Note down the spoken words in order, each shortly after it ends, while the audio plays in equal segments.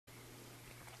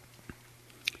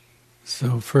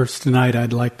So first tonight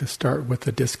I'd like to start with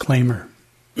a disclaimer.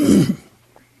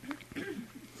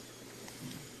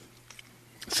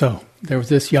 So there was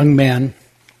this young man,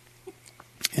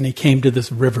 and he came to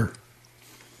this river,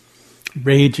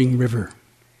 raging river.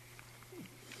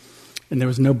 And there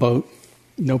was no boat,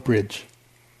 no bridge.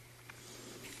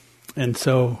 And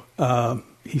so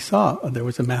he saw there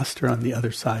was a master on the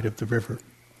other side of the river.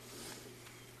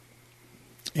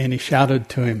 And he shouted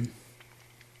to him,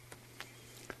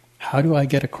 "How do I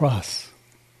get across?"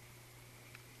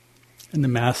 And the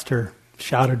master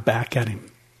shouted back at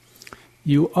him,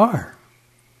 "You are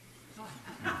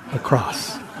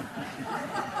across."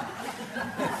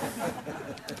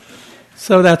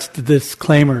 So that's the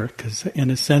disclaimer, because in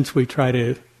a sense we try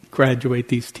to graduate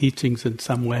these teachings in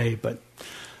some way, but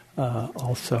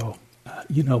also,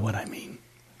 you know what I mean.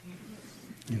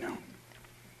 You know.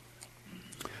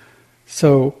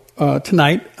 So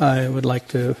tonight I would like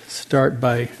to start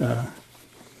by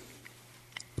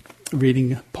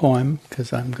reading a poem,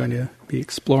 because I'm going to be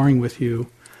exploring with you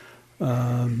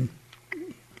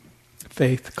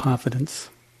faith, confidence,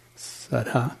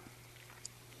 saddha.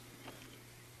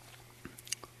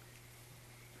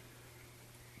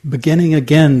 Beginning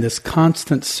again this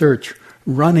constant search,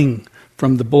 running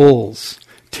from the bulls,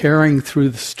 tearing through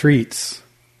the streets,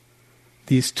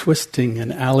 these twisting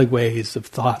and alleyways of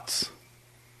thoughts.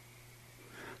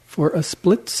 For a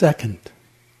split second,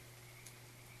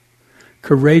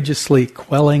 courageously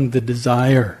quelling the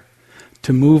desire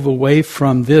to move away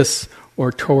from this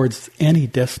or towards any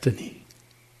destiny,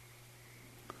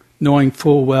 knowing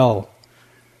full well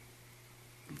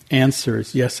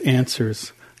answers, yes,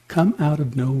 answers, come out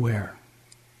of nowhere.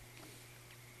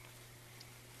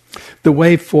 The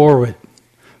way forward,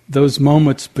 those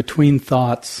moments between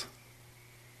thoughts,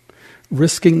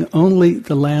 risking only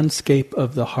the landscape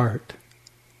of the heart,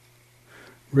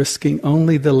 risking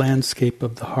only the landscape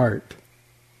of the heart,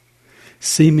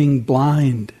 seeming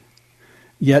blind,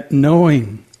 yet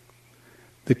knowing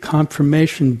the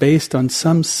confirmation based on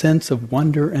some sense of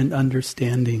wonder and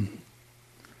understanding,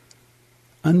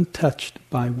 untouched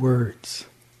by words,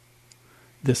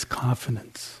 this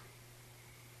confidence.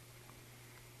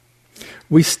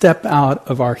 We step out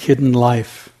of our hidden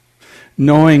life,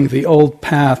 knowing the old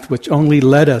path which only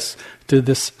led us to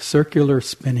this circular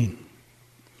spinning.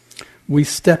 We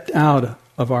stepped out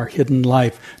of our hidden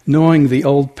life, knowing the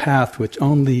old path which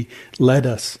only led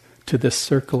us to this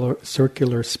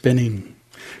circular spinning,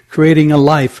 creating a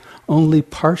life only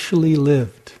partially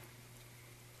lived,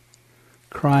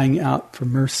 crying out for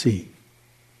mercy,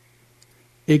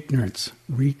 ignorance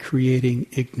recreating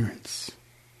ignorance.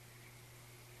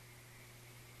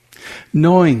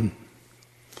 Knowing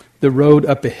the road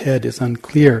up ahead is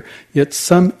unclear, yet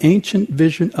some ancient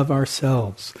vision of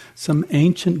ourselves, some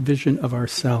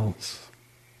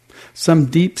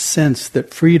deep sense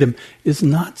that freedom is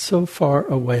not so far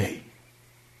away.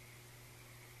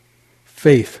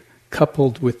 Faith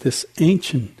coupled with this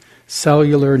ancient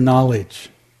cellular knowledge,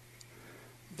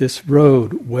 this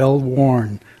road well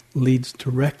worn leads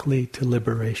directly to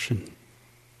liberation.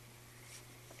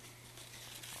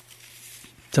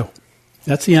 So,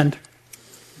 that's the end.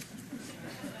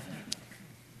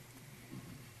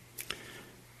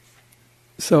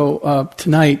 So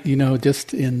tonight,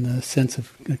 just in the sense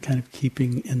of kind of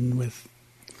keeping in with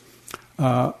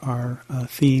our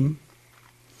theme,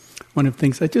 one of the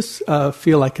things I just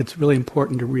feel like it's really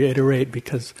important to reiterate,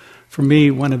 because for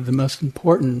me, one of the most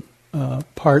important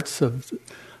parts of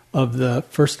the,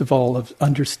 first of all, of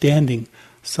understanding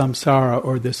samsara,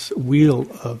 or this wheel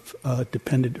of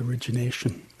dependent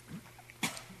origination.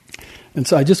 And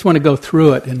so I just want to go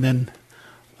through it, and then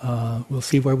we'll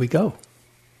see where we go.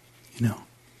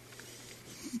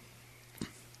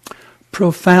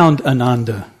 Profound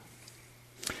Ananda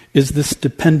is this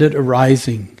dependent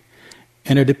arising,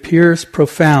 and it appears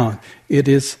profound. It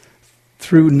is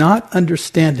through not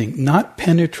understanding, not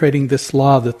penetrating this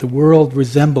law, that the world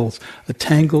resembles a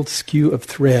tangled skew of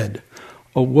thread,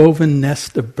 a woven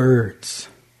nest of birds,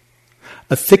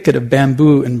 a thicket of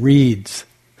bamboo and reeds.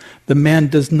 The man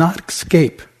does not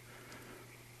escape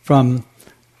from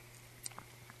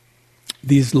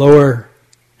these lower,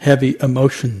 heavy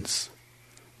emotions,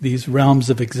 these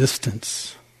realms of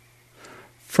existence,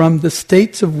 from the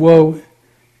states of woe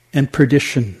and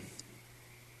perdition,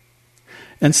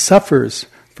 and suffers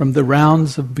from the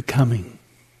rounds of becoming.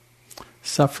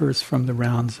 Suffers from the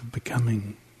rounds of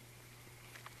becoming.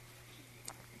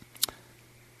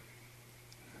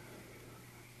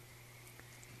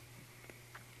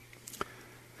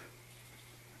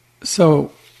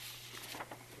 So,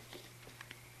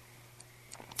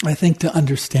 I think to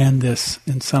understand this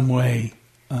in some way,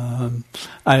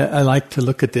 I like to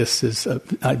look at this as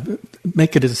I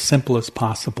make it as simple as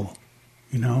possible,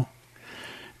 you know.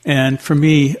 And for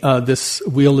me, this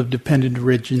wheel of dependent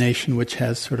origination, which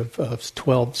has sort of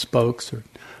 12 spokes or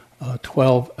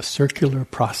 12 circular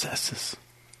processes,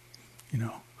 you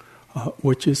know,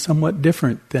 which is somewhat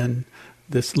different than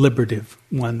this liberative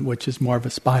one, which is more of a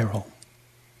spiral.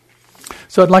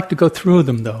 So I'd like to go through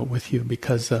them, though, with you,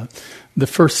 because the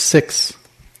first 6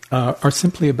 are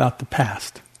simply about the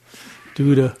past,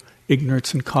 due to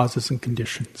ignorance and causes and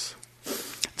conditions.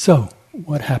 So,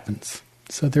 what happens?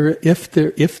 So, if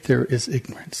there is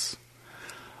ignorance,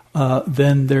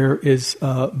 then there is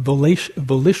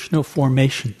volitional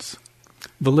formations.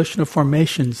 Volitional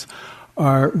formations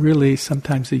are really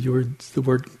sometimes the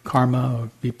word karma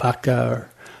or vipaka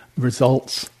or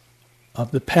results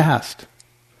of the past,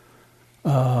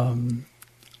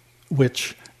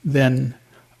 which then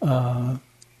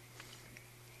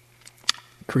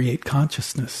create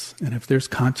consciousness. And if there's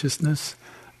consciousness,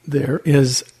 there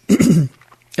is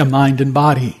a mind and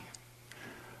body.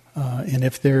 And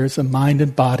if there is a mind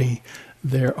and body,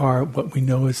 there are what we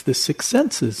know as the 6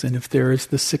 senses. And if there is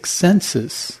the 6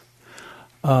 senses,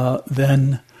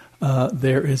 then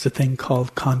there is a thing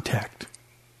called contact.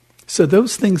 So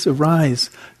those things arise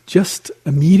just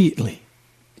immediately.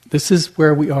 This is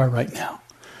where we are right now.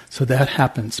 So that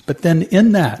happens. But then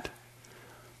in that,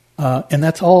 and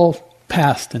that's all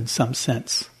past in some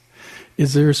sense,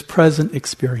 is there's present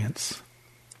experience.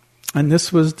 And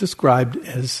this was described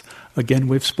as, again,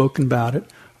 we've spoken about it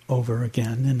over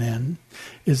again and then,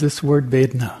 is this word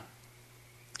Vedana.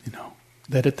 You know,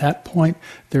 that at that point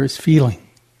there is feeling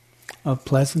of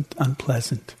pleasant,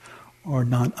 unpleasant, or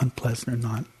not unpleasant or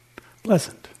not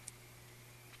pleasant.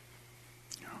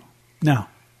 You know. Now,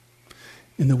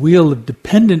 in the wheel of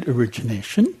dependent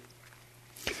origination,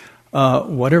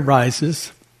 what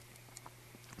arises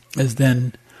is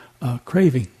then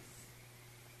craving.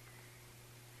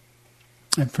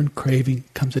 And from craving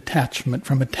comes attachment.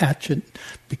 From attachment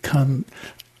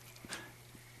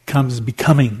comes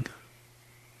becoming.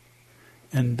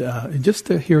 And just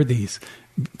to hear these,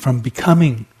 from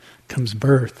becoming comes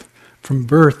birth. From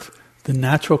birth, the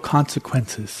natural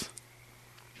consequences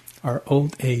are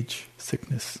old age,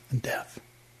 sickness, and death.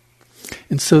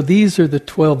 And so these are the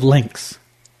 12 links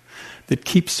that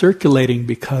keep circulating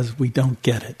because we don't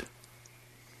get it.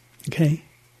 Okay?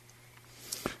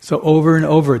 So over and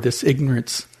over, this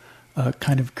ignorance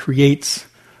kind of creates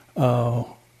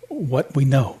what we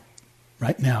know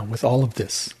right now with all of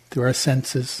this. Through our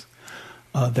senses,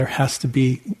 there has to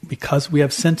be, because we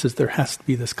have senses, there has to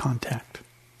be this contact.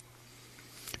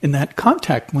 In that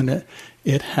contact, when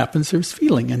it happens, there's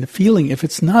feeling. And the feeling, if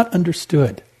it's not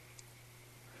understood,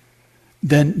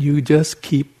 then you just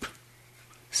keep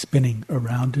spinning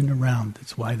around and around.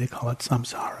 That's why they call it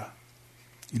samsara,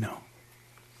 you know.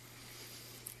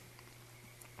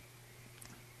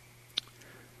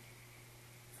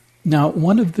 Now,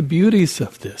 one of the beauties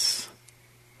of this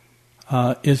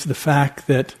is the fact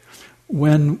that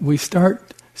when we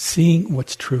start seeing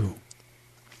what's true,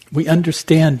 we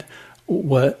understand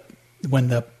when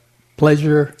the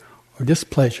pleasure or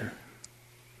displeasure,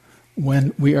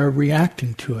 when we are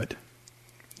reacting to it,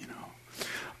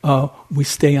 we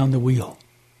stay on the wheel.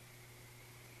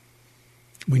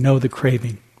 We know the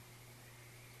craving.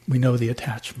 We know the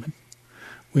attachment.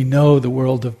 We know the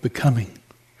world of becoming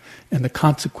and the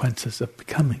consequences of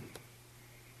becoming.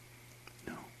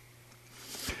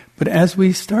 But as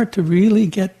we start to really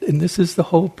get, and this is the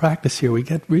whole practice here, we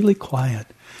get really quiet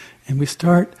and we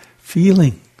start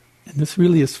feeling, and this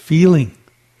really is feeling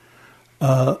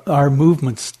our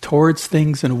movements towards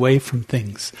things and away from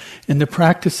things. And the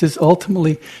practice is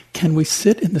ultimately, can we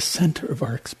sit in the center of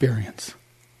our experience?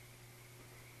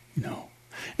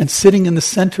 And sitting in the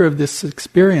center of this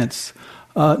experience,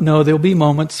 no, there'll be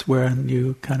moments when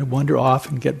you kind of wander off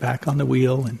and get back on the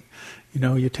wheel and,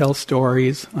 you tell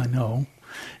stories, I know,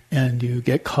 and you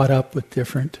get caught up with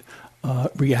different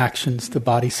reactions to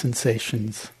body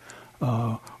sensations,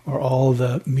 or all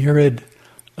the myriad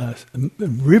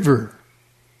river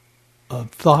of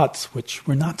thoughts which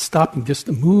we're not stopping just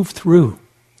to move through,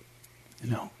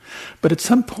 But at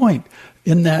some point,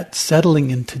 in that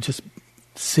settling into just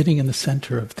sitting in the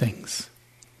center of things,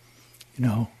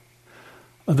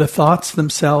 the thoughts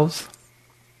themselves,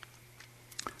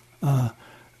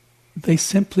 they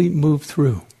simply move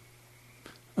through.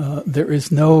 There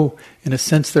is no, in a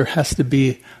sense, there has to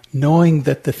be knowing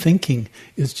that the thinking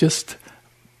is just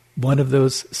one of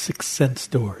those 6 sense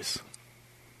doors.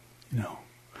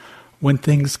 When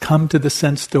things come to the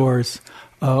sense doors,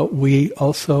 we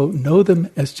also know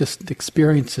them as just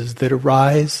experiences that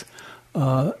arise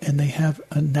and they have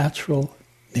a natural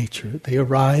nature. They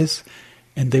arise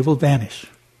and they will vanish.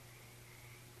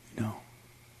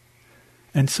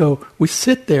 And so we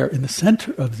sit there in the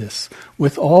center of this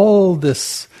with all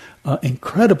this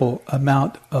incredible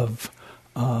amount of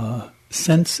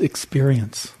sense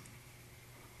experience,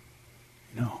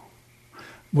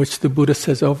 which the Buddha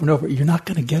says over and over, you're not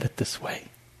going to get it this way.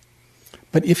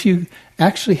 But if you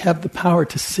actually have the power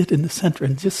to sit in the center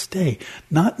and just stay,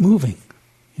 not moving,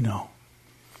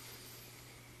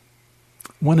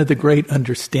 one of the great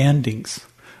understandings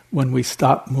when we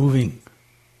stop moving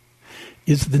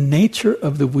is the nature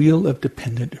of the wheel of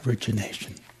dependent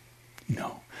origination.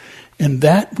 And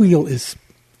that wheel is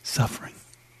suffering.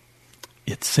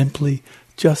 It simply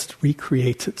just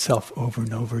recreates itself over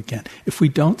and over again. If we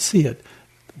don't see it,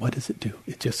 what does it do?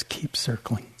 It just keeps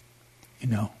circling,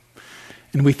 And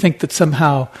we think that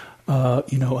somehow,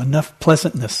 enough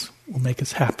pleasantness will make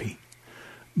us happy.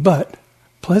 But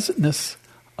pleasantness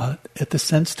at the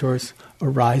sense doors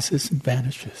arises and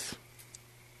vanishes.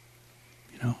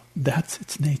 That's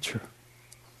its nature.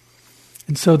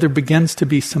 And so there begins to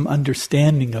be some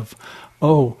understanding of,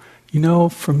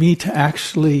 for me to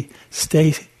actually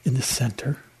stay in the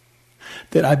center,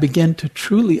 that I begin to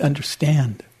truly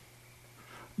understand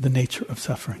the nature of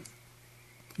suffering.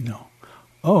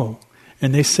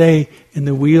 And they say in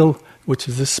the wheel, which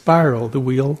is a spiral, the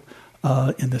wheel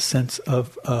in the sense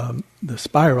of the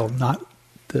spiral, not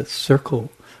the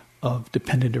circle of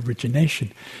dependent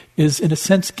origination, is in a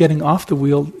sense getting off the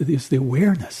wheel is the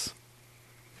awareness.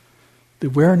 The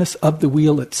awareness of the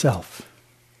wheel itself.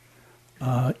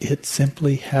 It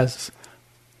simply has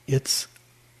its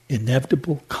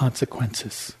inevitable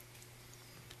consequences,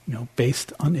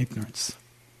 based on ignorance.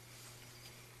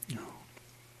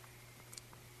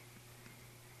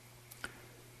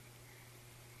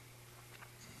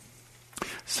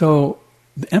 So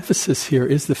the emphasis here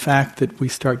is the fact that we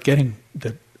start getting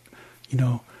the,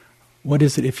 what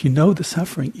is it? If you know the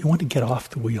suffering, you want to get off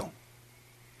the wheel.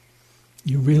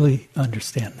 You really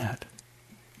understand that,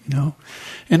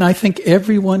 And I think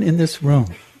everyone in this room,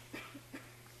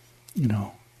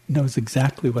 knows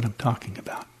exactly what I'm talking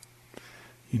about.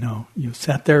 You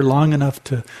sat there long enough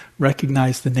to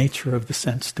recognize the nature of the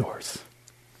sense doors,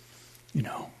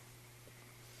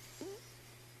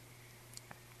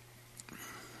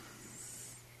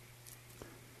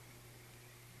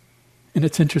 And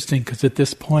it's interesting because at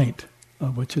this point,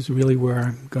 which is really where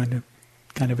I'm going to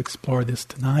kind of explore this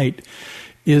tonight,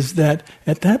 is that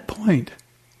at that point,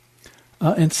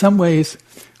 in some ways,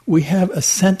 we have a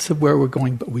sense of where we're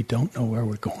going, but we don't know where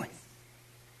we're going.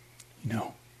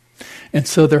 And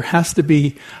so there has to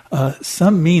be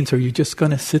some means, or you're just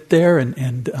going to sit there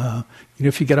and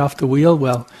if you get off the wheel,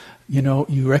 well,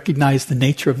 you recognize the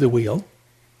nature of the wheel,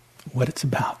 what it's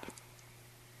about.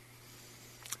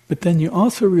 But then you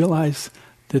also realize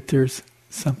that there's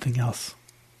something else.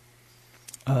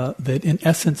 That in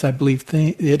essence, I believe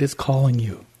it is calling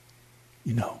you,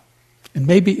 And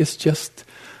maybe it's just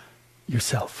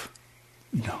yourself,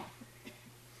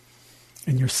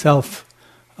 And yourself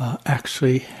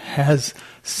actually has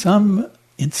some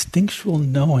instinctual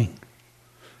knowing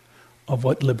of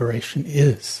what liberation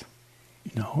is,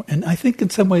 And I think in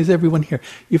some ways everyone here,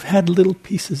 you've had little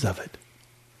pieces of it.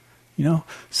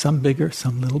 Some bigger,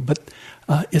 some little, but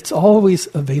it's always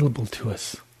available to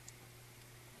us.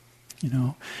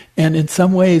 And in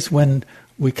some ways when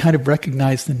we kind of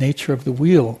recognize the nature of the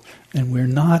wheel and we're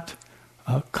not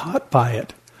caught by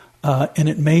it, and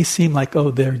it may seem like,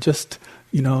 they're just,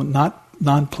 not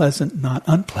non-pleasant, not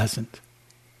unpleasant,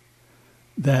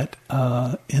 that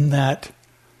in that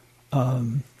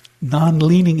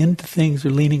non-leaning into things or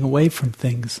leaning away from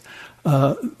things,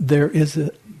 there is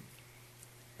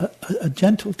a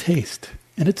gentle taste,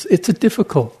 and it's a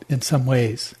difficult in some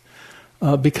ways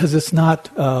because it's not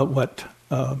what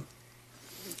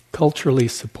culturally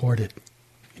supported,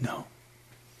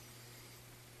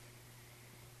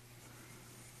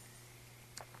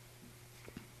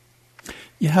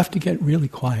 You have to get really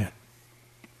quiet,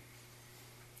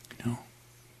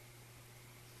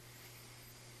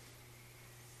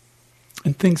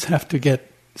 and things have to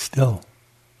get still.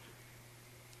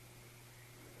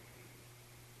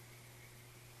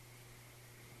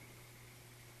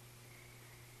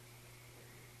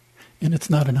 And it's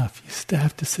not enough. You still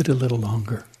have to sit a little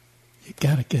longer. You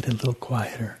got to get a little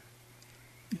quieter,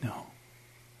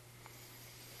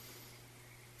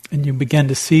 And you begin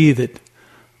to see that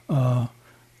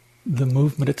the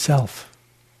movement itself,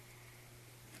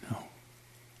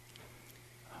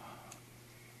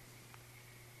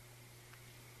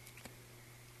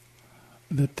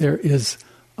 that there is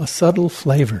a subtle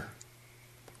flavor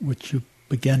which you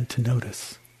begin to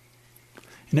notice.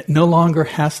 And it no longer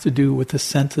has to do with the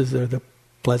senses or the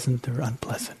pleasant or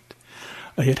unpleasant.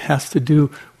 It has to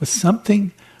do with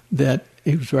something that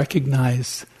is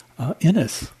recognized in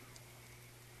us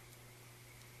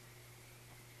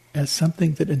as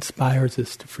something that inspires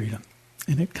us to freedom.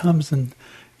 And it comes in,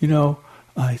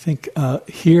 I think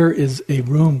here is a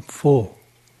room full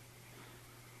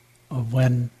of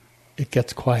when it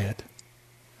gets quiet.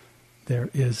 There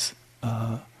is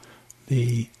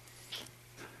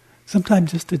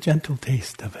sometimes just a gentle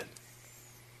taste of it,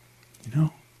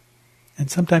 And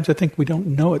sometimes I think we don't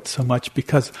know it so much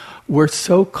because we're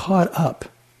so caught up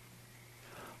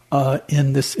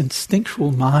in this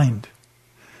instinctual mind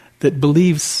that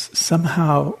believes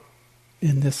somehow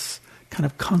in this kind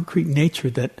of concrete nature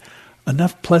that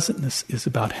enough pleasantness is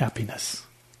about happiness.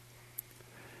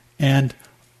 And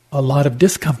a lot of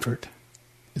discomfort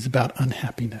is about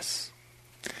unhappiness.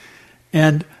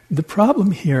 And the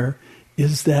problem here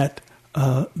is that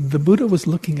the Buddha was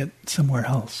looking at somewhere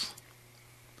else.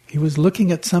 He was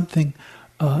looking at something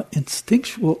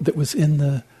instinctual that was in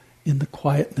the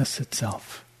quietness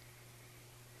itself.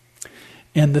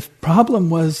 And the problem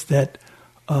was that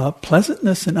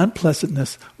pleasantness and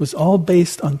unpleasantness was all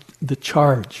based on the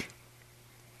charge.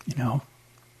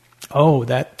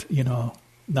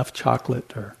 Enough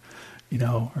chocolate or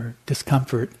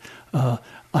discomfort.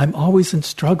 I'm always in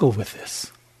struggle with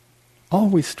this.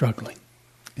 Always struggling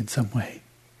in some way.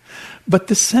 But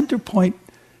the center point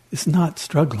is not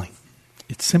struggling.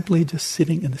 It's simply just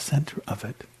sitting in the center of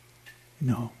it.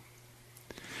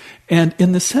 And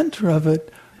in the center of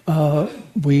it,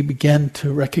 we begin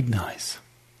to recognize,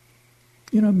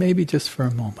 maybe just for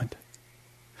a moment,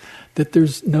 that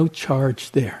there's no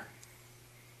charge there.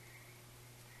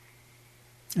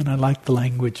 And I like the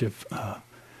language of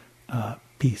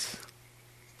peace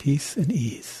and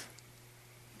ease.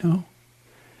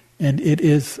 And it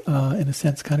is, in a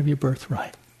sense, kind of your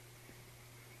birthright.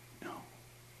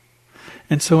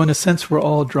 And so in a sense we're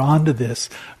all drawn to this,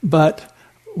 but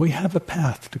we have a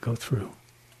path to go through.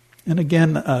 And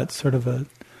again, it's sort of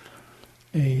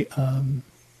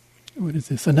what is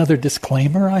this? Another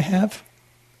disclaimer I have.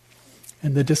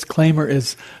 And the disclaimer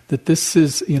is that this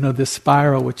is, this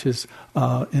spiral, which is,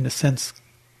 in a sense,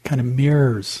 kind of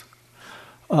mirrors.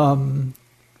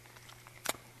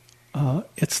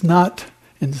 It's not,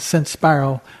 in a sense,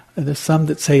 spiral. There's some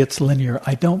that say it's linear.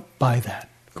 I don't buy that.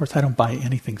 Of course, I don't buy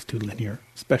anything's too linear,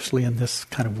 especially in this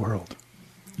kind of world,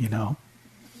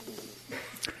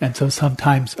 And so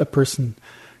sometimes a person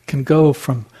can go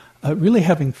from really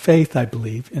having faith, I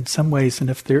believe, in some ways, and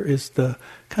if there is the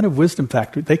kind of wisdom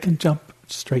factor, they can jump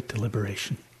straight to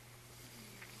liberation.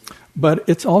 But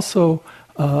it's also,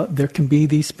 there can be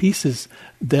these pieces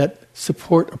that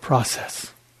support a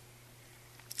process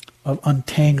of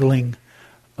untangling,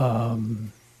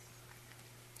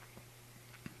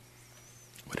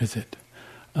 what is it?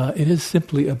 It is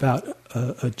simply about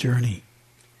a journey,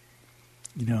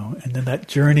 and then that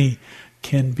journey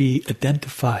can be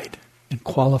identified and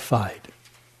qualified,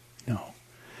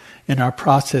 And our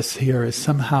process here is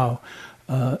somehow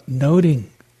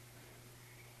noting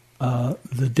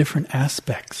the different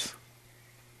aspects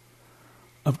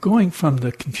of going from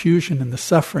the confusion and the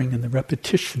suffering and the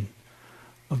repetition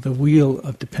of the wheel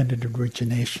of dependent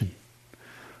origination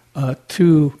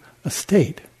to a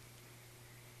state,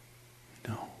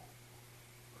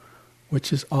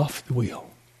 which is off the wheel.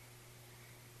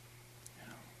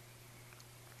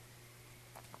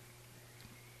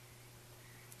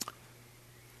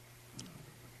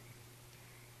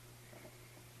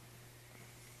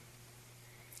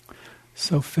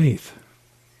 So faith,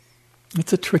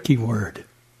 it's a tricky word,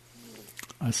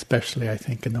 especially I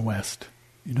think in the West.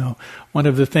 One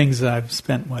of the things I've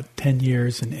spent, 10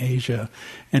 years in Asia,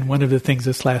 and one of the things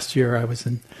this last year I was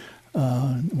in,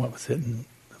 in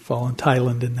fall in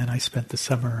Thailand, and then I spent the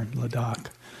summer in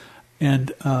Ladakh.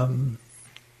 And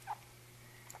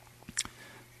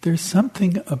there's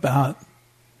something about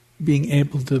being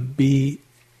able to be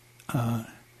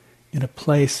in a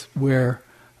place where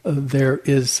there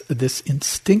is this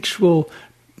instinctual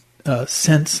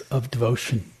sense of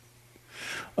devotion,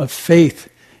 of faith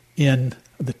in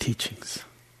the teachings,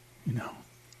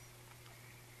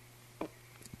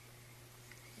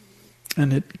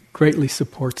 And it greatly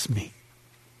supports me.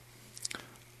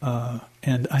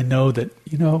 And I know that,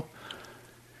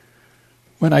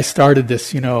 when I started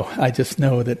this, I just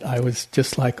know that I was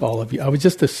just like all of you. I was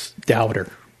just a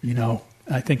doubter,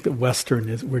 I think that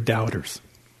we're doubters,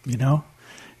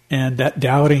 And that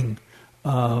doubting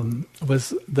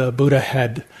was the Buddha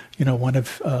had, one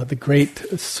of the great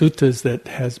suttas that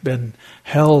has been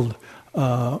held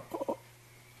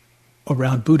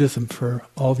around Buddhism for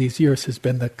all these years has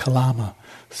been the Kalama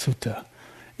Sutta.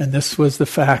 And this was the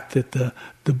fact that the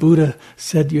Buddha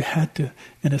said you had to,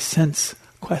 in a sense,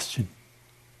 question.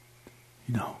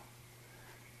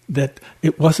 That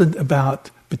it wasn't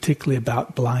particularly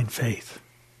about blind faith.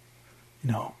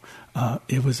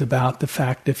 It was about the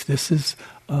fact if this is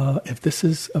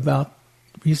about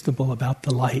reasonable, about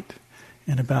the light,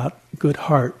 and about good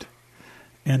heart,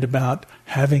 and about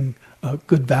having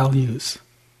good values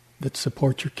that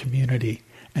support your community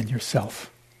and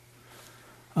yourself,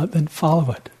 then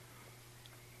follow it.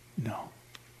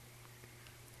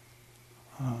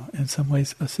 In some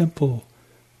ways, a simple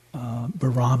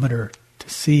barometer to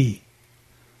see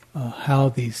how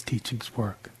these teachings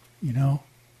work,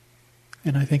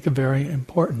 and I think a very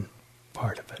important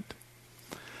part of it.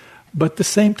 But at the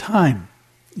same time,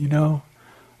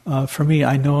 for me,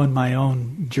 I know in my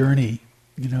own journey,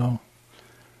 in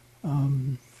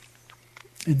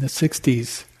the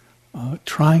 60s,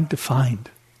 trying to find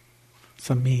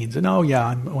some means. And I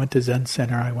went to Zen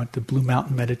Center, I went to Blue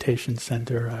Mountain Meditation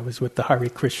Center, I was with the Hare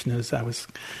Krishnas, I was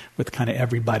with kind of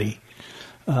everybody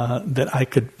that I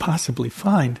could possibly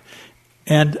find.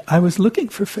 And I was looking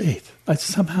for faith. I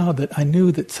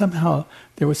knew that somehow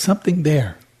there was something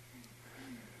there.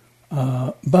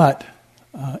 But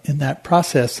in that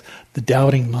process, the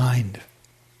doubting mind,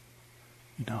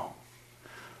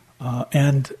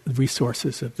 and the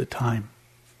resources of the time,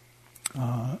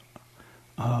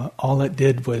 all it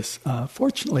did was,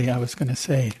 fortunately, I was going to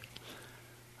say,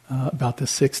 about the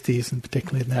 60s, and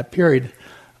particularly in that period,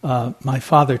 my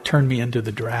father turned me into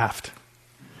the draft.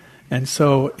 And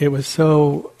so it was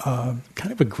so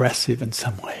kind of aggressive in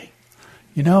some way,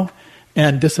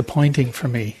 and disappointing for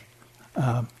me,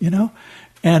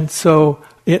 And so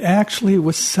it actually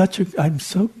was I'm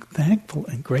so thankful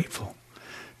and grateful,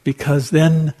 because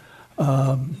then,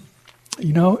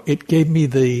 it gave me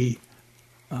the,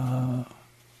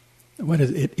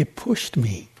 it pushed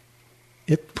me.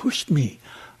 It pushed me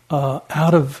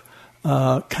out of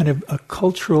kind of a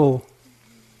cultural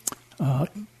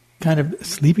kind of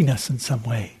sleepiness in some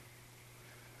way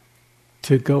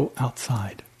to go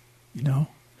outside,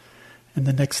 And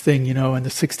the next thing, in the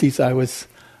 60s, I was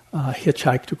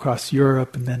hitchhiked across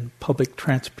Europe and then public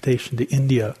transportation to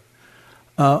India,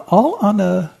 all on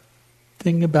a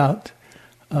thing about,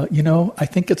 I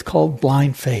think it's called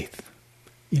blind faith,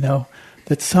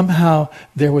 that somehow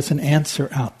there was an answer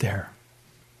out there.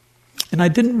 And I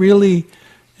didn't really,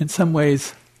 in some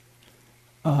ways,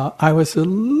 I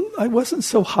wasn't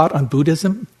so hot on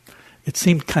Buddhism. It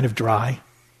seemed kind of dry,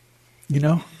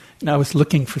 and I was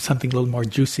looking for something a little more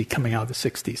juicy coming out of the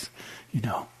 60s,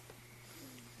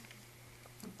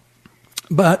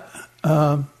 But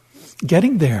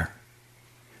getting there,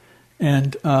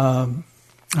 and I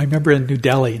remember in New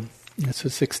Delhi, this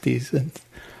was 60s, and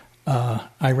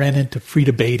I ran into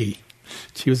Frida Beatty.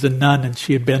 She was a nun, and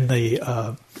she had been the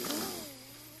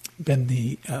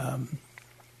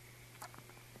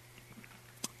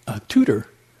tutor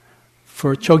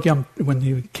for Chogyam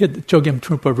Chogyam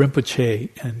Trungpa Rinpoche,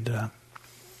 and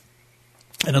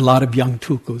a lot of young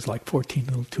tulkus, like 14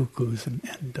 little tulkus, and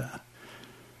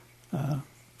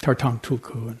Tartong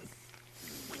Tulku, and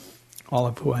all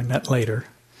of who I met later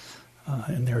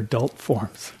in their adult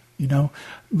forms,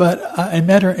 But I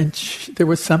met her, and there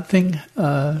was something.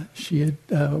 She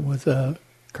was a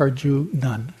Karju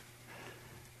nun,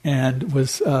 and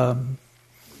was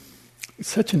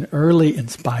such an early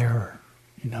inspirer,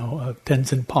 of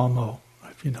Tenzin Palmo,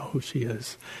 if you know who she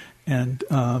is, and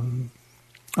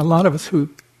a lot of us who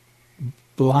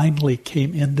blindly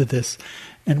came into this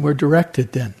and were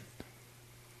directed then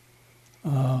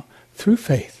through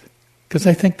faith, because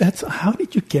I think that's how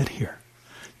did you get here?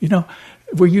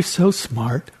 Were you so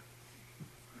smart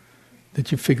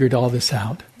that you figured all this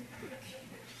out?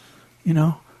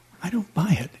 I don't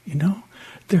buy it.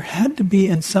 There had to be,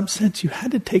 in some sense, you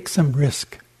had to take some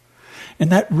risk.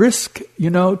 And that risk,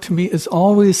 to me, is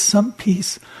always some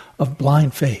piece of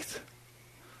blind faith.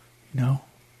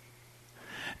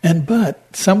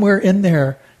 But somewhere in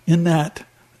there, in that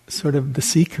sort of the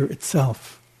seeker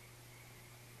itself,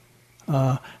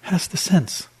 has the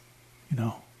sense,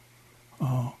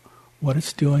 what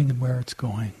it's doing and where it's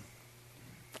going.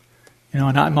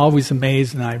 And I'm always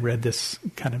amazed, and I read this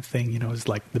kind of thing, it's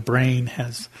like the brain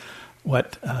has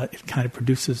what it kind of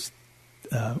produces,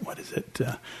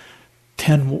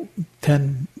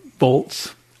 10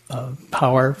 volts of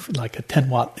power, like a 10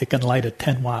 watt, it can light a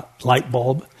 10 watt light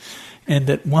bulb. And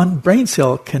that one brain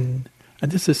cell can,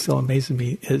 and this is still amazing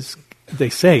me, is they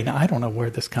say, now I don't know where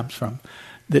this comes from,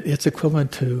 that it's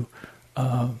equivalent to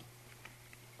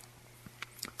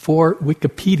 4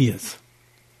 Wikipedias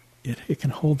It can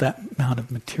hold that amount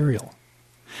of material.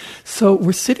 So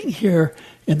we're sitting here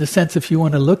in the sense, if you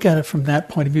want to look at it from that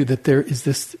point of view, that there is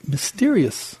this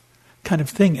mysterious kind of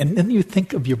thing. And then you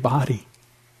think of your body.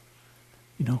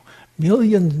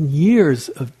 Millions of years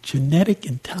of genetic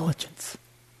intelligence.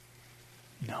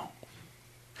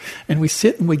 And we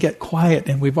sit and we get quiet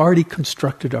and we've already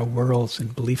constructed our worlds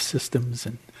and belief systems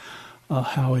and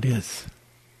how it is.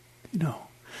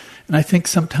 And I think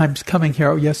sometimes coming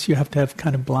here, yes, you have to have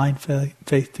kind of blind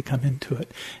faith to come into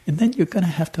it. And then you're going to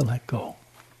have to let go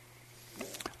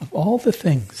of all the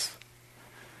things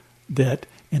that,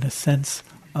 in a sense,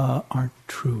 aren't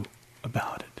true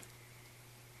about it.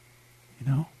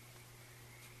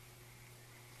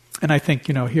 And I think,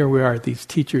 here we are, these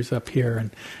teachers up here,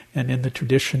 and in the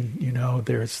tradition,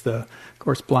 there's of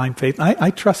course, blind faith. I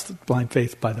trust blind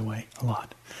faith, by the way, a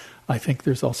lot. I think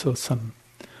there's also some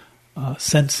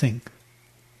sensing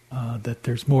that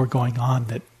there's more going on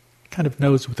that kind of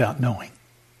knows without knowing.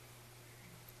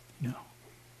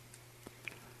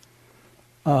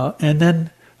 And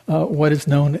then what is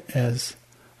known as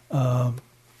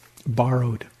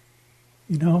borrowed,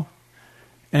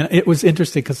 And it was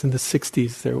interesting because in the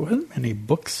 60s there weren't many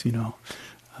books, there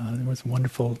was a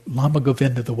wonderful Lama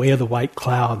Govinda, The Way of the White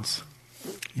Clouds,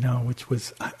 which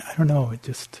was, I don't know, it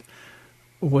just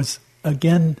was,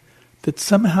 again, that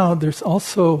somehow there's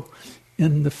also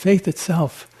in the faith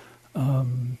itself,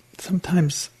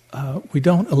 sometimes we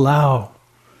don't allow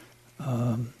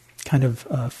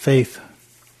faith.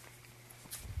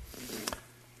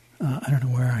 I don't know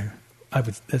where I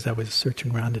was, as I was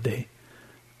searching around today,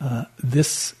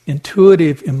 this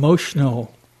intuitive,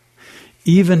 emotional,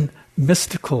 even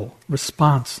mystical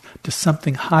response to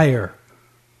something higher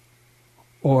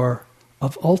or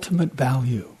of ultimate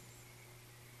value.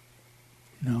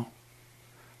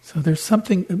 So there's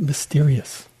something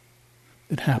mysterious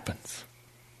that happens,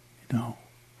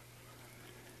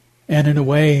 And in a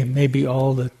way, maybe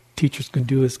all the teachers can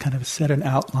do is kind of set an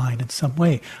outline in some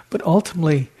way. But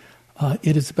ultimately,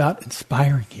 it is about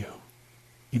inspiring you.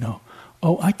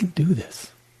 Oh, I can do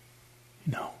this.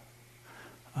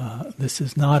 This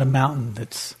is not a mountain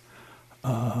that's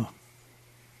not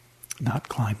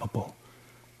climbable.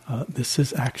 This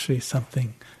is actually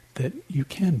something that you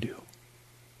can do.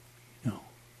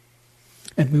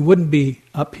 And we wouldn't be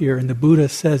up here, and the Buddha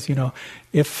says,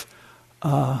 if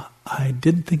I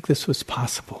didn't think this was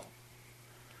possible,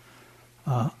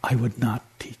 I would not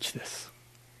teach this.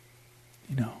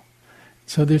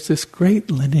 So there's this great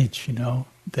lineage,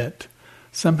 that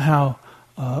somehow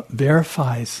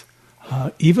verifies,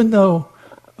 even though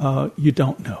you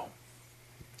don't know,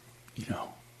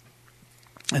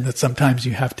 and that sometimes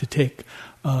you have to take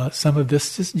some of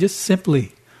this just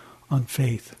simply on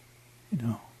faith,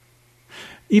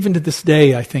 Even to this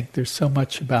day, I think there's so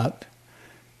much about,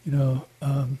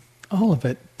 all of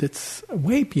it that's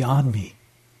way beyond me,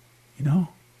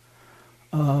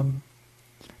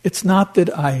 It's not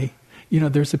that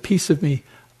there's a piece of me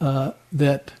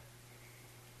that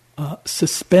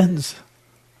suspends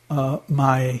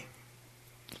my.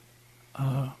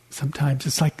 Sometimes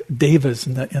it's like devas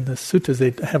in the suttas.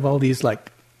 They have all these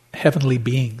like heavenly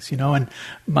beings, And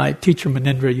my teacher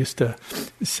Manindra used to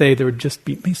say there would just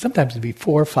be, sometimes it'd be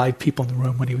 4 or 5 people in the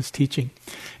room when he was teaching,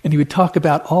 and he would talk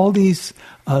about all these,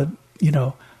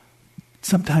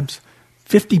 sometimes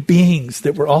 50 beings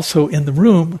that were also in the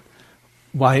room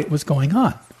while it was going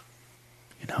on.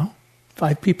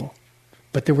 5 people,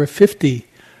 but there were 50,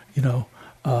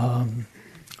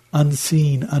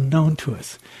 unseen, unknown to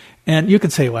us. And you can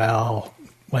say, well,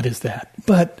 what is that?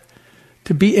 But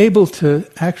to be able to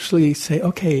actually say,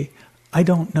 okay, I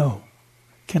don't know.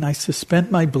 Can I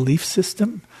suspend my belief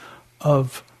system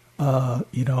of,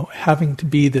 having to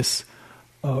be this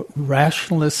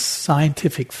rationalist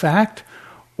scientific fact,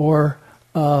 or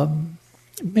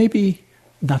maybe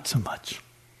not so much?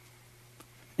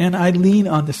 And I lean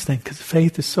on this thing because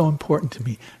faith is so important to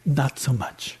me. Not so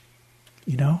much,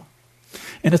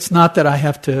 And it's not that I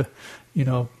have to,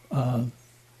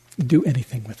 do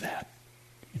anything with that,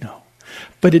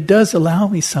 But it does allow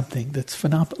me something that's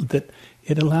phenomenal, that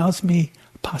it allows me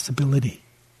a possibility,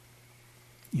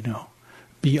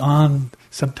 beyond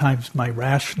sometimes my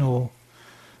rational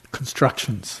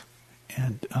constructions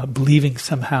and believing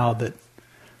somehow that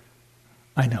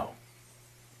I know.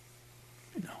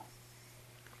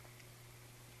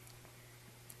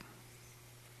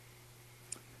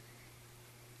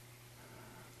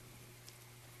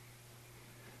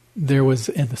 There was,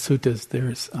 in the suttas,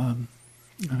 there's, I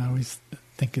always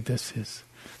think of this, his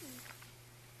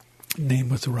name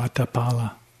was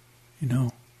Ratapala,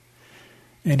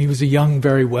 and he was a young,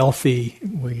 very wealthy,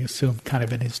 we assume kind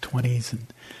of in his 20s,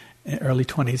 early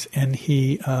 20s, and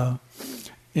he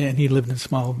lived in a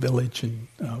small village and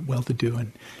well-to-do,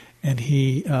 and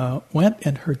he went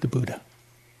and heard the Buddha.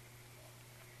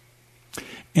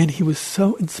 And he was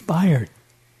so inspired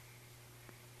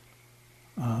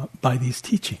by these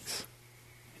teachings,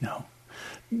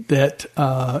 that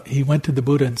he went to the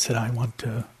Buddha and said, I want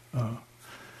to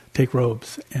take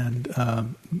robes. And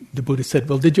the Buddha said,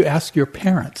 well, did you ask your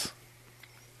parents?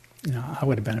 I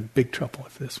would have been in big trouble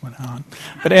if this went on.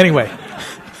 But anyway,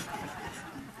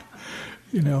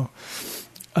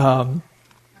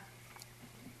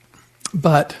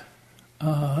 but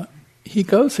he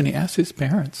goes and he asks his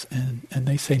parents, and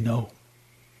they say no.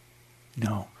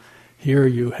 Here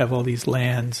you have all these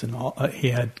lands, and all, he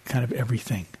had kind of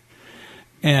everything.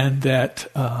 And that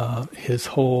his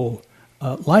whole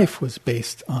life was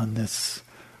based on this,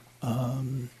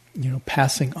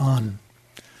 passing on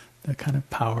the kind of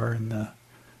power and the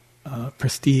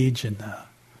prestige and the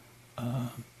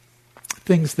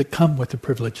things that come with a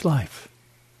privileged life.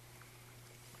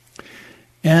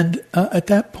 And at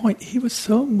that point, he was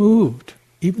so moved,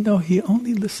 even though he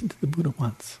only listened to the Buddha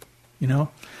once,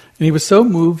 and he was so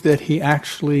moved that he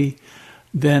actually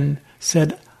then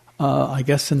said, I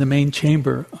guess in the main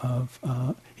chamber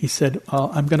he said,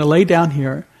 I'm going to lay down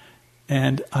here,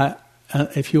 and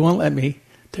if you won't let me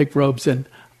take robes, and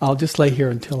I'll just lay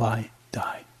here until I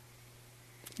die.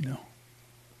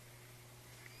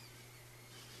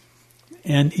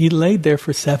 And he laid there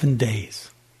for 7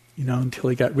 days, until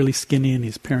he got really skinny, and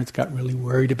his parents got really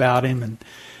worried about him,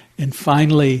 and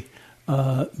finally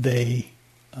they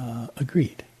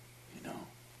agreed,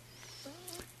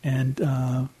 And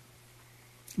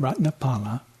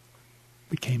Ratnapala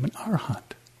became an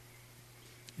arhat,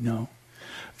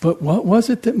 But what was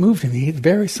it that moved him? He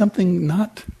very something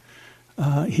not.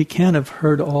 He can't have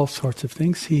heard all sorts of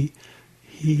things. He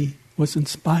was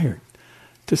inspired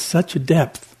to such a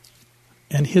depth,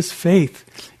 and his faith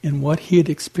in what he had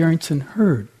experienced and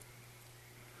heard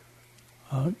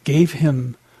gave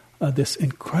him this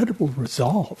incredible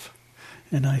resolve.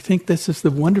 And I think this is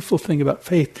the wonderful thing about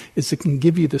faith, is it can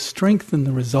give you the strength and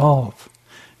the resolve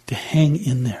to hang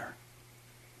in there.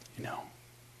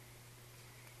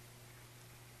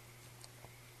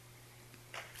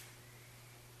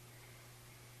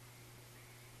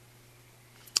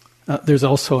 There's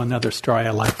also another story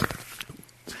I like,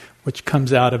 which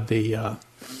comes out of the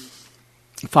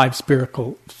five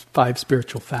spiritual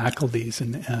faculties,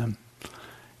 and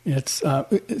it's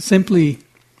simply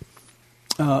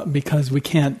because we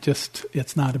can't just.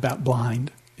 It's not about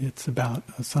blind. It's about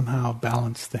somehow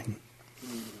balanced thing.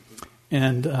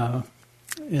 And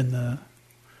in the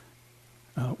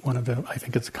one of the, I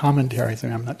think it's commentaries,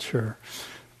 and I'm not sure,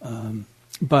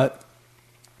 but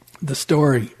the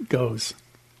story goes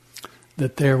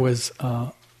that there was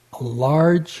a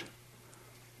large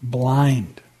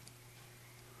blind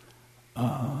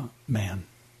man,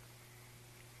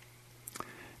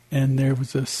 and there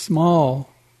was a small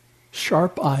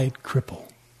sharp-eyed cripple,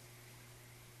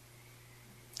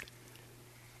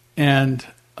 and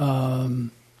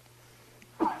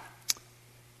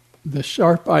the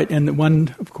sharp-eyed, and the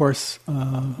one, of course,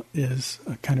 is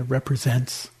kind of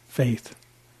represents faith,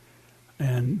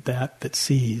 and that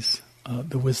sees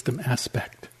the wisdom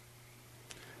aspect.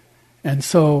 And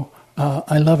so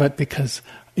I love it because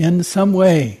in some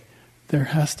way there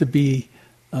has to be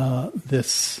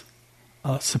this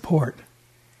support.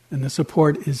 And the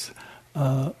support is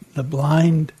the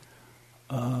blind,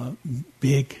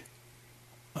 big,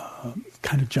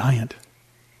 kind of giant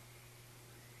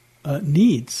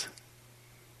needs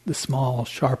the small,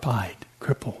 sharp-eyed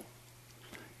cripple.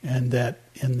 And that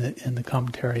in the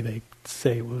commentary they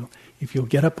say, well, if you'll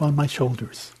get up on my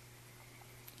shoulders,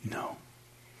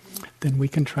 then we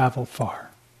can travel far.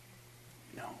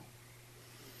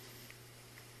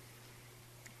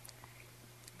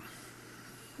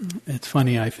 It's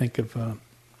funny, I think of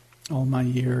all my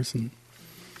years, and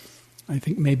I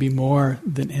think maybe more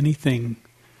than anything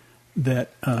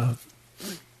that,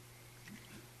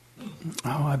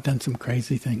 I've done some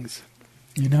crazy things,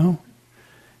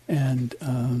 and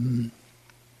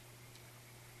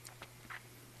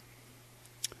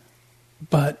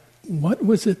but what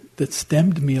was it that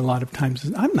stemmed me a lot of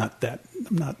times? I'm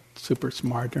not super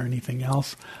smart or anything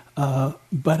else,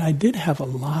 but I did have a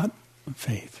lot of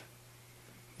faith,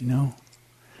 and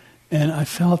I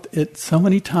felt it so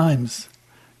many times,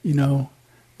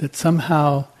 that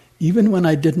somehow, even when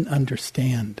I didn't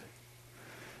understand,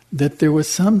 that there was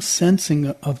some sensing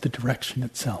of the direction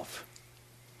itself.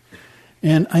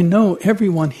 And I know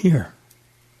everyone here,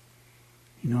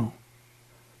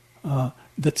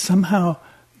 that somehow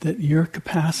that your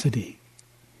capacity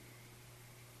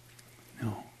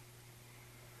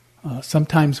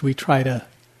Sometimes we try to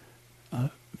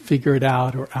figure it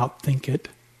out or outthink it,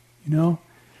 you know.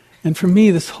 And for me,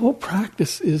 this whole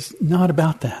practice is not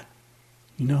about that,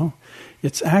 you know.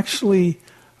 It's actually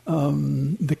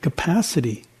the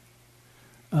capacity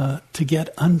to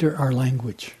get under our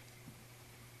language,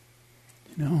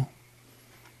 you know.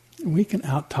 We can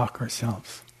out-talk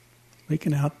ourselves. We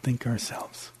can outthink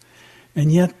ourselves.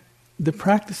 And yet, the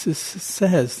practice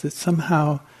says that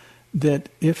somehow that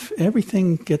if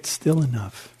everything gets still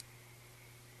enough,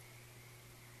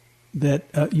 that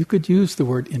you could use the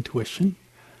word intuition,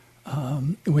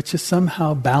 which is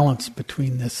somehow balanced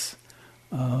between this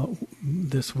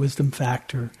wisdom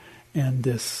factor and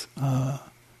this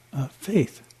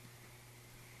faith.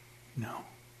 No.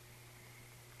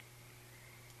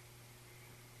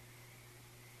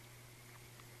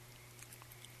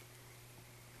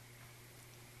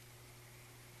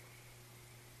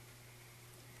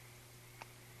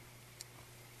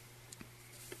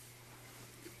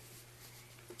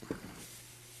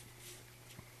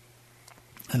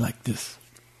 I like this.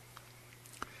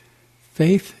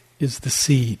 Faith is the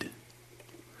seed.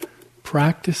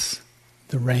 Practice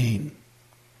the rain.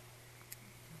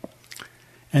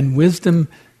 And wisdom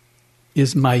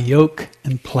is my yoke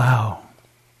and plow.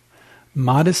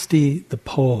 Modesty the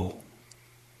pole.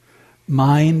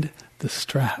 Mind the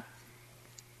strap.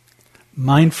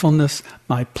 Mindfulness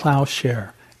my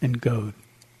plowshare and goad.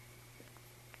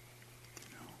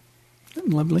 Isn't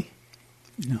that lovely?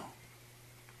 No.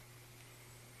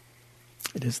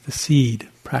 It is the seed,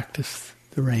 practice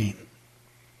the rain.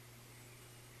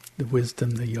 The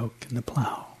wisdom, the yoke, and the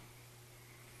plow.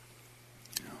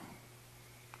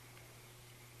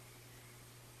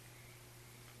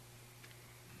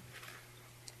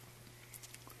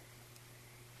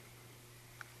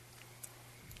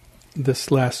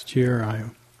 This last year I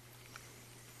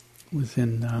was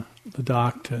in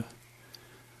Ladakh.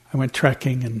 I went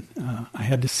trekking and I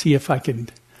had to see if I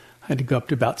could... I had to go up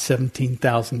to about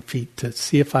 17,000 feet to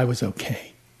see if I was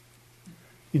okay.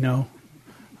 You know,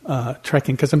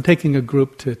 trekking, because I'm taking a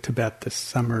group to Tibet this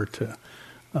summer to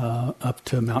up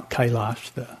to Mount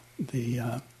Kailash,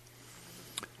 the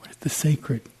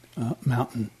sacred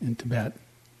mountain in Tibet.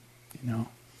 You know,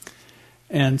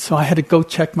 and so I had to go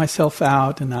check myself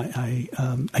out, and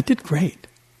I did great.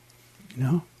 You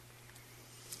know,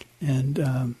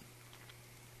 and.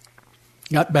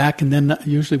 Got back, and then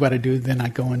usually what I do, then I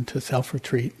go into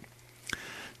self-retreat.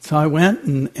 So I went,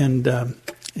 and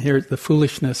here the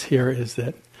foolishness here is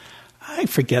that I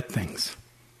forget things.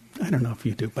 I don't know if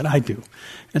you do, but I do.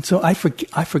 And so I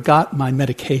forgot my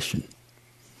medication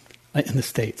in the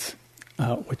States,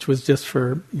 which was just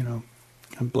for, you know,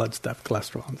 blood stuff,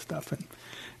 cholesterol and stuff.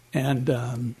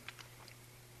 And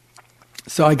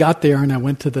so I got there, and I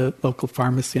went to the local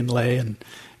pharmacy in Leh,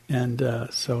 and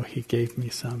so he gave me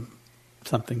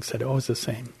something, said, oh, it's the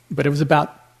same. But it was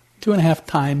about 2.5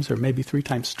 times or maybe 3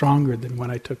 times stronger than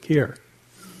what I took here.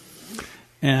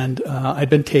 And I'd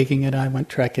been taking it, I went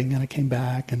trekking, and I came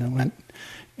back, and I went,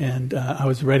 and I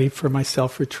was ready for my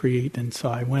self-retreat, and so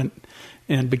I went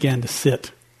and began to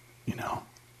sit, you know.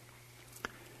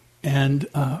 And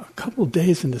a couple of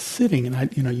days into sitting,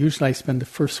 and usually I spend the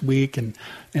first week, and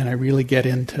I really get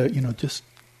into, just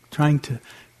trying to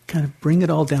kind of bring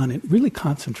it all down and really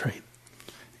concentrate.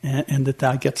 And that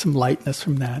I get some lightness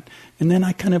from that. And then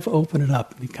I kind of open it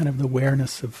up, the kind of the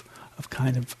awareness of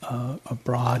kind of a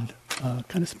broad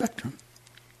kind of spectrum.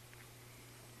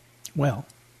 Well,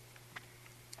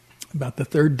 about the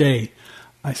 3rd day,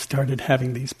 I started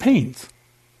having these pains,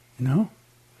 you know?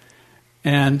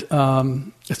 And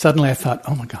suddenly I thought,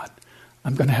 oh my God,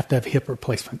 I'm going to have hip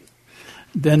replacement.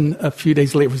 Then a few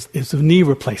days later, it was a knee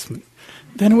replacement.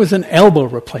 Then it was an elbow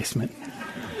replacement.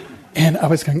 And I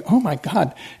was going, oh my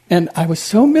God. And I was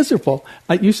so miserable.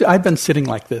 I've been sitting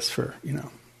like this for,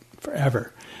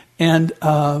 forever. And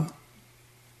I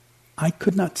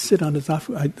could not sit on the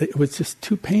zafu. It was just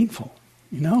too painful,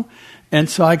 you know? And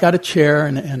so I got a chair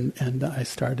and I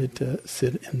started to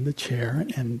sit in the chair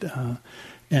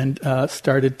and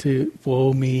started to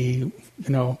woe me,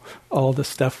 all the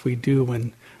stuff we do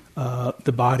when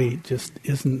the body just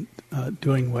isn't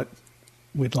doing what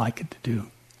we'd like it to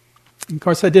do. And of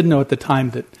course, I didn't know at the time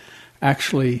that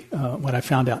actually what I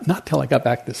found out, not till I got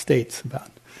back to the States about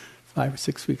 5 or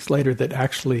 6 weeks later, that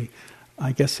actually,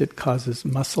 I guess it causes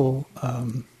muscle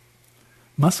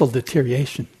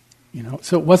deterioration,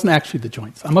 So it wasn't actually the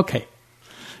joints. I'm okay,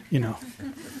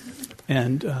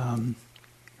 And,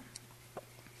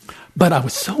 but I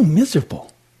was so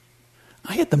miserable.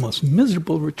 I had the most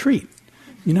miserable retreat,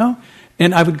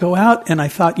 And I would go out, and I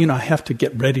thought, I have to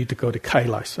get ready to go to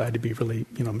Kailash, so I had to be really,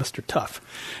 Mr. Tough.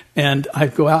 And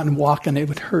I'd go out and walk, and it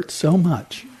would hurt so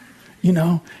much.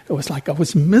 It was like I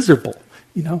was miserable,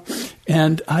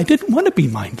 and I didn't want to be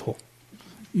mindful,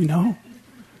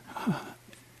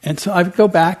 And so I would go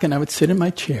back, and I would sit in my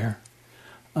chair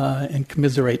and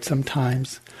commiserate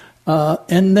sometimes.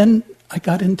 And then I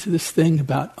got into this thing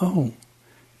about,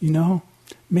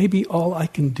 maybe all I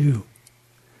can do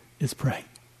is pray,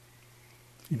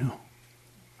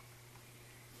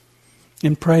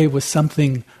 And pray was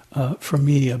something for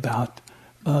me about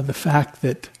the fact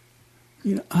that,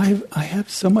 I have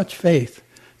so much faith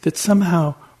that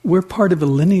somehow we're part of a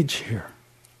lineage here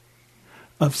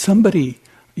of somebody,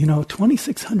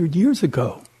 2,600 years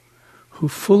ago who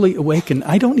fully awakened.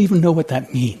 I don't even know what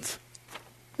that means.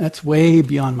 That's way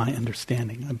beyond my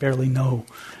understanding. I barely know,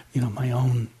 my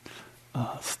own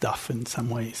stuff in some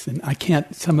ways. And I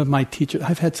can't, some of my teachers,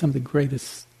 I've had some of the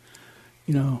greatest,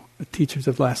 teachers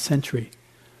of last century.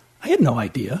 I had no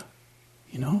idea,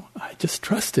 I just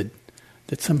trusted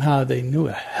that somehow they knew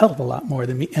a hell of a lot more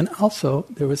than me. And also,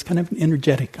 there was kind of an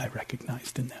energetic I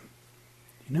recognized in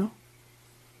them,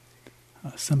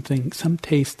 some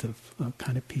taste of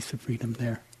kind of peace of freedom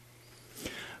there.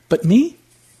 But me,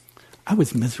 I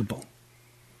was miserable,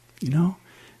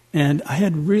 and I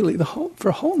had really, for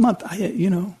a whole month, I had,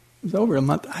 it was over a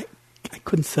month, I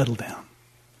couldn't settle down,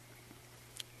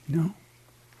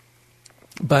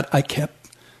 But I kept,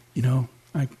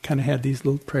 I kind of had these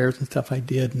little prayers and stuff I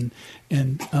did,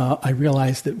 and I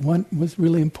realized that what was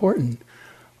really important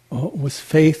was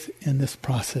faith in this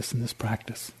process, in this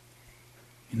practice,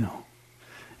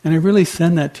 And I really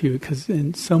send that to you because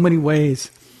in so many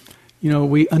ways,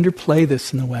 we underplay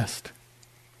this in the West,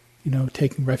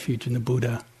 taking refuge in the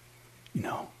Buddha,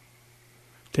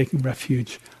 taking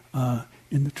refuge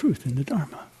in the truth, in the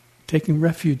Dharma, taking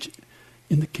refuge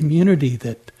in the community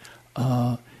that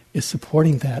is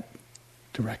supporting that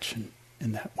direction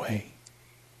in that way,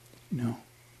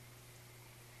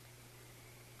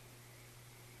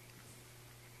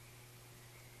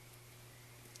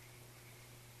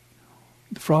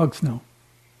 The frogs know.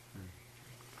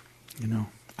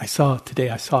 I saw this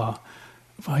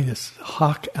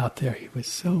hawk out there.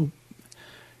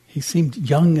 He seemed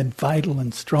young and vital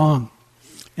and strong.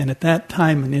 And at that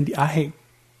time in India, I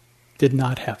did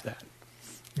not have that.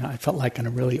 I felt like a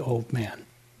really old man,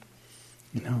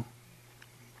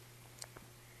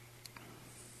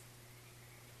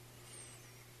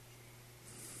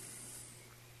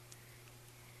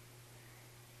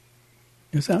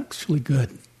 It was actually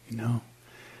good,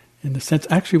 In the sense,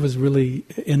 actually was really,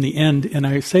 in the end, and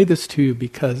I say this to you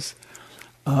because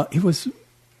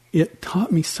it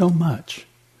taught me so much.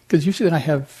 Because usually I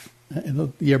have, in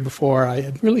the year before, I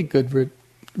had really good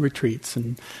retreats,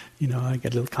 and, I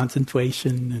get a little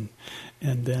concentration,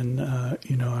 and then,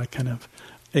 I kind of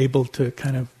able to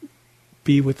kind of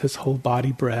be with this whole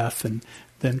body breath, and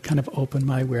then kind of open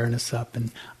my awareness up,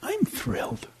 and I'm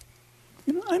thrilled.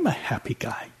 I'm a happy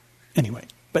guy. Anyway,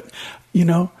 but,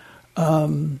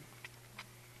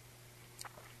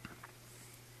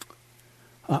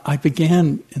 I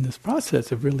began in this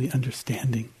process of really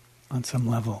understanding on some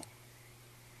level.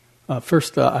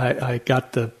 First, I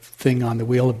got the thing on the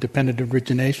wheel of dependent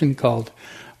origination called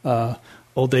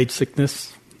old age,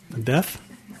 sickness, and death.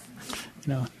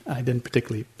 I didn't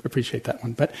particularly appreciate that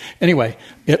one. But anyway,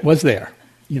 it was there,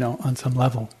 on some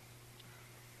level.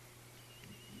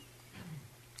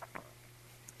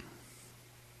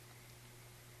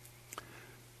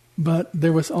 But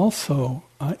there was also,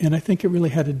 and I think it really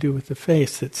had to do with the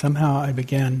faith, that somehow I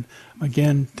began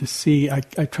again to see, I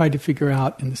tried to figure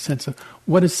out in the sense of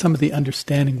what is some of the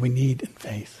understanding we need in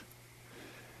faith.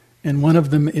 And one of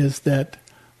them is that,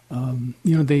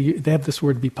 they have this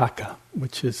word vipaka,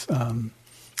 which is,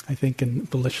 I think in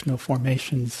volitional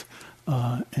formations,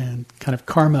 and kind of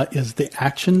karma is the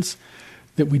actions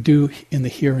that we do in the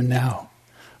here and now.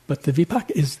 But the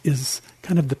vipaka is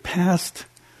kind of the past,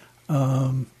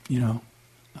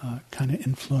 kind of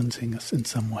influencing us in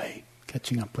some way,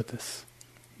 catching up with us,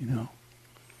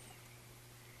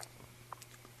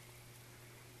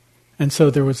 And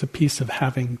so there was a piece of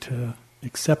having to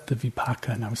accept the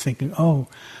vipaka, and I was thinking,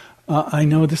 I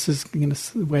know this is in a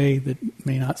way that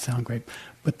may not sound great,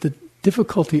 but the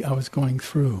difficulty I was going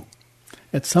through,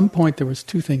 at some point there was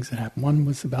two things that happened. One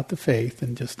was about the faith,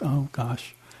 and just, I'll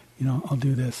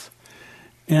do this.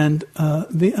 And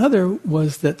the other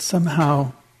was that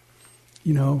somehow,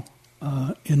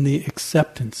 in the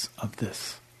acceptance of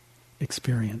this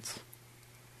experience,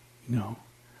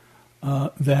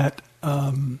 that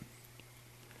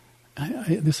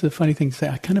this is a funny thing to say.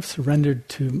 I kind of surrendered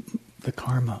to the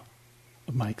karma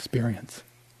of my experience.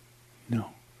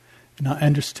 And I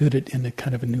understood it in a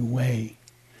kind of a new way.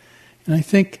 And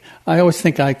I always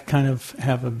think I kind of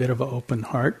have a bit of an open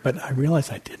heart, but I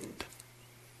realized I didn't.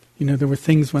 There were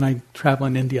things when I travel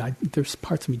in India, there's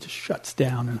parts of me just shuts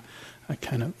down, and I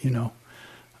kind of,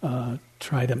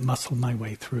 try to muscle my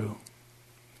way through,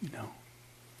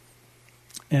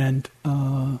 And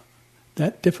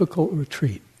that difficult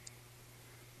retreat,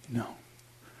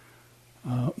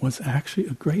 was actually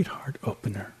a great heart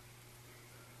opener.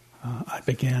 I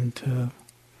began to,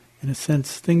 in a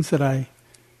sense, things that I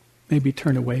maybe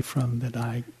turned away from, that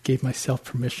I gave myself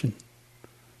permission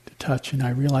to touch, and I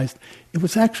realized it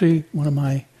was actually one of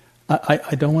my,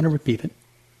 I don't want to repeat it,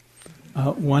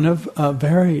 one of a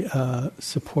very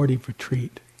supportive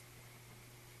retreat.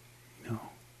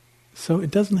 So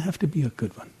it doesn't have to be a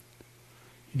good one,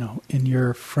 in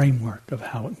your framework of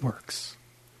how it works.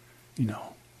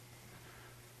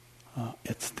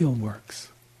 It still works,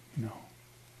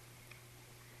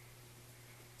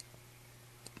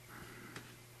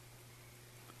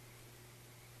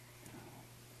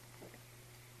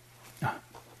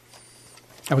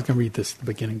 I was going to read this at the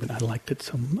beginning, but I liked it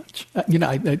so much.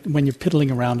 When you're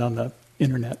piddling around on the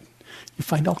internet, you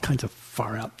find all kinds of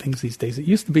far-out things these days. It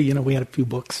used to be, we had a few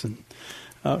books and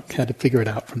had to figure it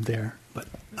out from there. But,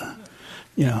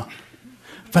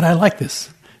 but I like this.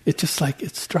 It just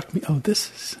it struck me,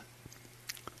 this is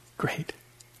great.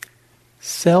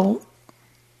 Sell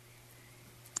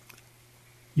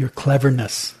your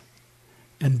cleverness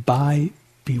and buy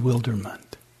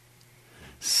bewilderment.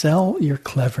 Sell your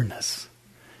cleverness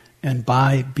and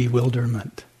buy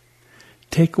bewilderment.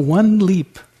 Take one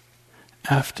leap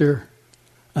after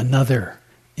another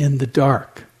in the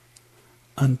dark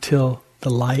until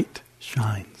the light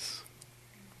shines.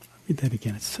 I'll read that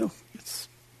again.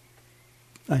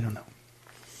 I don't know.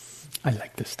 I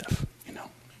like this stuff,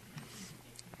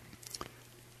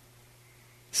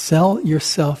 Sell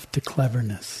yourself to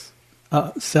cleverness.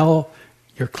 Sell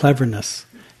your cleverness.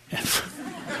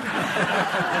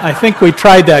 I think we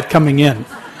tried that coming in.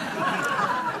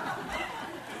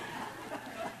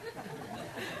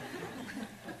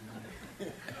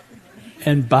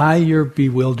 And buy your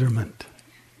bewilderment.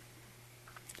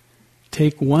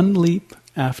 Take one leap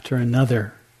after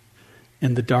another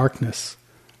in the darkness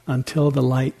until the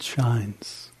light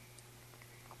shines.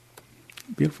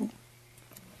 Beautiful.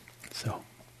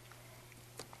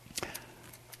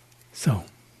 So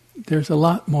there's a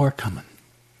lot more coming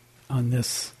on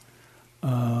this,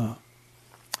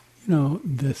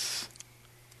 this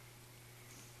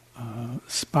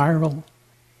spiral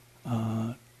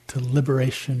to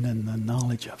liberation and the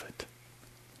knowledge of it.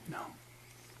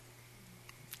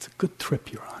 It's a good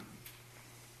trip you're on.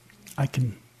 I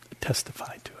can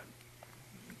testify to it.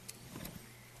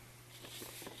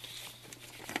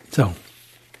 So,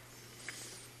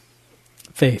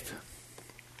 faith.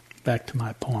 Back to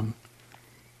my poem.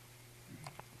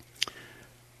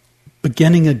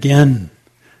 Beginning again,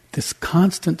 this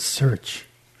constant search,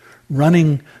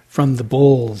 running from the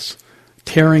bulls,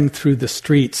 tearing through the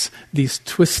streets, these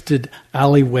twisted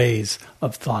alleyways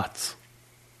of thoughts.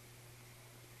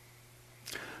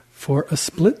 For a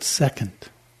split second,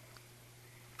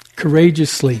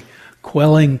 courageously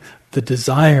quelling the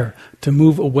desire to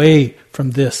move away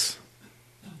from this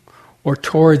or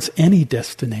towards any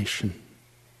destination.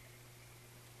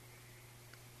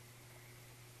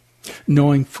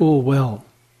 Knowing full well,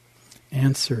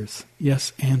 answers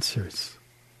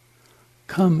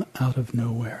come out of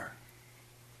nowhere.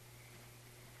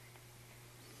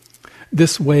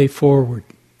 This way forward,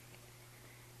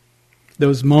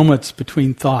 those moments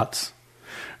between thoughts,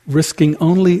 risking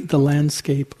only the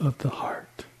landscape of the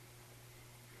heart.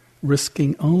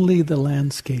 Risking only the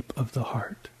landscape of the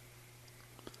heart.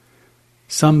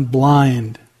 Seeming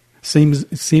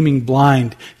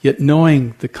blind, yet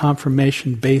knowing the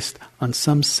confirmation based on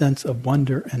some sense of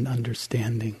wonder and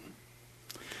understanding.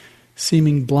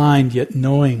 Seeming blind, yet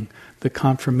knowing the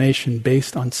confirmation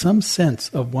based on some sense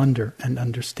of wonder and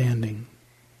understanding.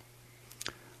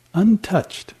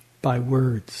 Untouched by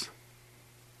words.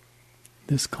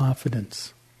 This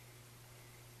confidence.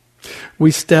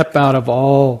 We step out of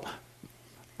all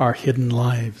our hidden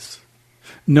lives,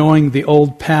 knowing the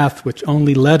old path which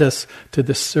only led us to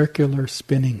the circular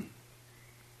spinning,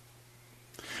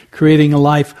 creating a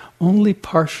life only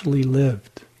partially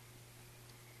lived,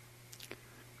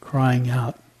 crying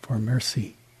out for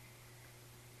mercy,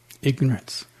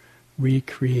 ignorance,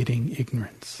 recreating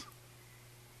ignorance.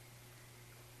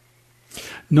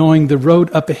 Knowing the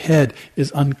road up ahead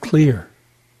is unclear,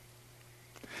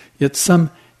 yet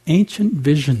some ancient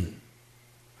vision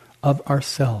of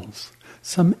ourselves,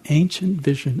 some ancient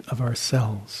vision of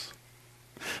ourselves,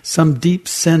 some deep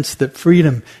sense that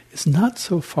freedom is not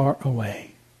so far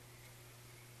away.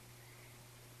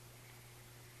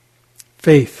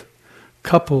 Faith,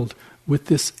 coupled with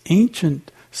this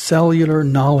ancient cellular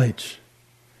knowledge,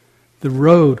 the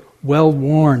road well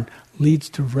worn leads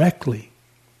directly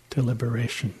to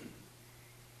liberation.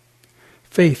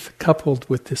 Faith, coupled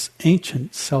with this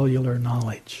ancient cellular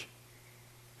knowledge,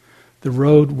 the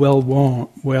road well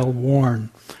worn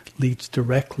leads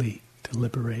directly to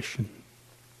liberation.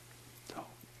 So,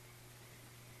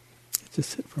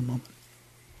 just sit for a moment.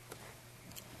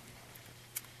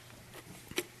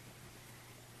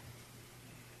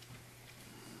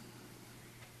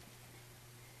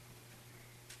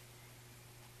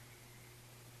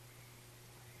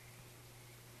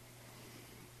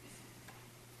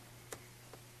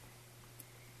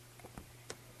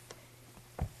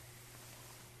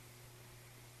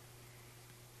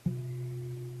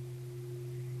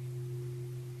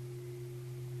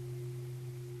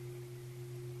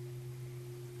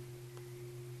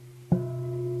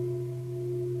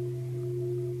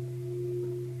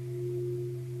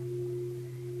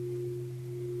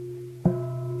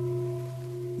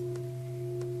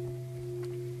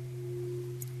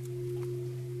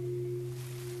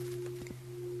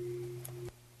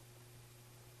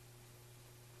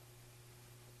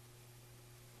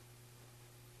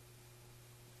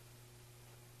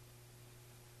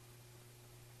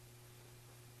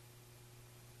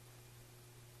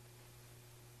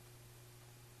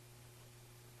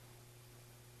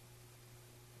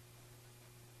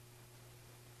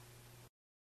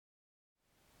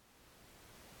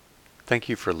 Thank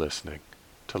you for listening.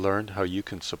 To learn how you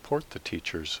can support the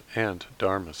teachers and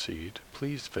Dharma Seed,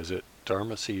 please visit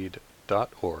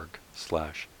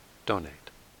dharmaseed.org/donate.